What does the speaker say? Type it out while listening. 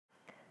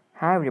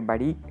Hi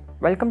everybody,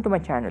 welcome to my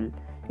channel.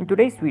 In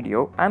today's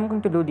video, I'm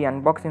going to do the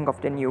unboxing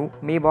of the new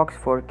MiBox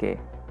 4K.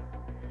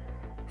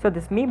 So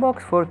this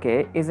MiBox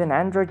 4K is an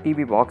Android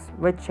TV box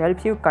which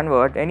helps you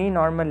convert any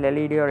normal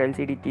LED or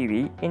LCD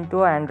TV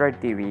into an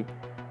Android TV.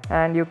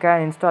 And you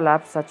can install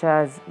apps such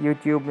as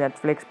YouTube,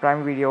 Netflix,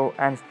 Prime Video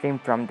and stream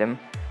from them.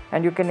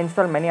 And you can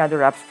install many other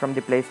apps from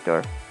the Play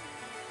Store.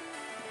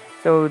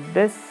 So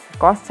this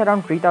costs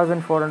around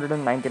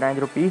 3,499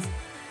 rupees.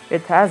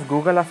 It has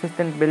Google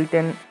Assistant built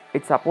in,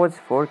 it supports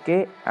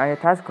 4K and it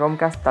has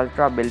Chromecast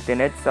Ultra built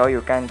in it, so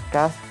you can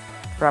cast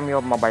from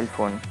your mobile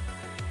phone.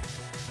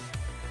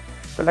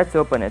 So let's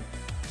open it.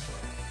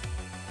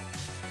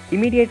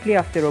 Immediately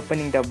after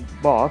opening the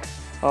box,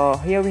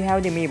 here we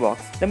have the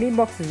MiBox. The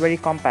MiBox is very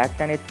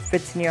compact and it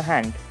fits in your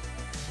hand.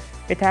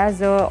 It has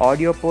a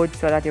audio port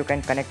so that you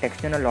can connect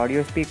external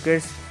audio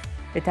speakers.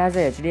 It has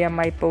a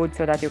HDMI port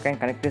so that you can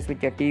connect this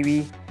with your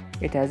TV.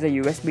 It has a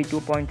USB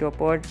 2.0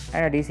 port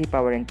and a DC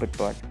power input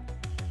port.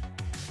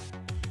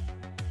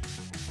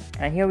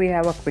 And here we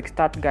have a quick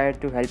start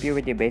guide to help you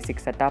with the basic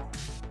setup.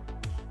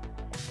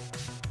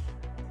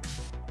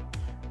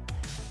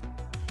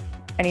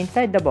 And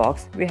inside the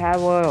box we have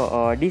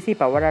a DC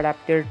power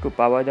adapter to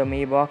power the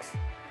MiBox.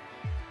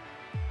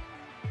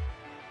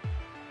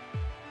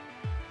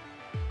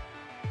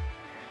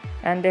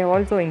 And they have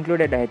also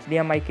included a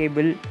HDMI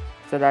cable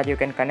so that you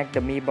can connect the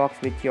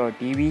MiBox with your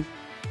TV.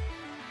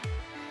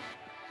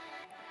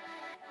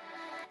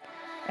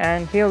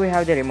 And here we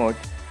have the remote.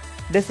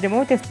 This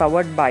remote is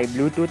powered by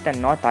Bluetooth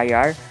and not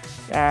IR,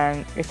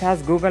 and it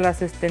has Google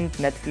Assistant,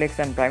 Netflix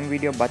and Prime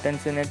Video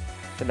buttons in it,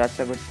 so that's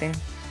a good thing.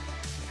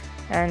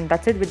 And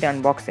that's it with the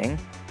unboxing.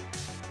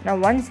 Now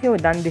once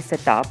you've done the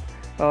setup,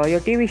 your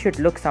TV should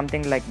look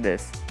something like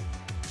this.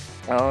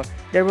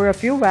 There were a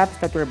few apps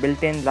that were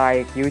built in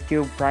like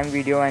YouTube, Prime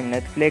Video and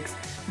Netflix,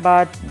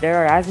 but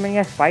there are as many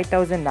as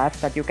 5,000 apps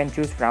that you can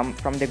choose from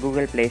the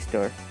Google Play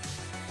Store.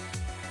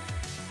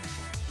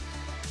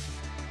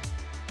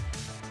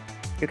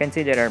 You can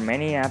see there are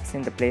many apps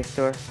in the Play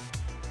Store.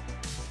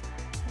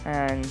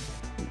 And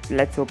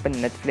let's open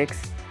Netflix.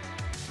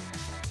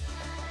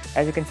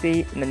 As you can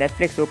see, the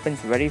Netflix opens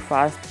very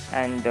fast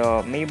and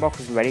the MiBox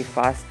is very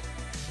fast.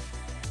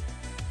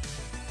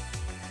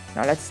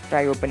 Now let's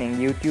try opening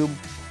YouTube.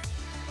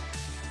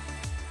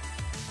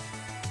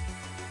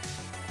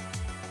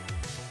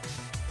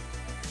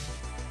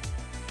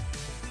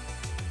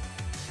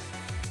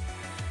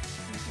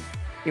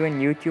 Even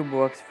YouTube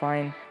works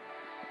fine.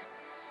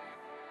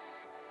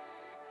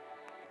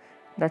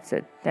 That's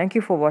it. Thank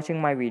you for watching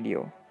my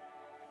video.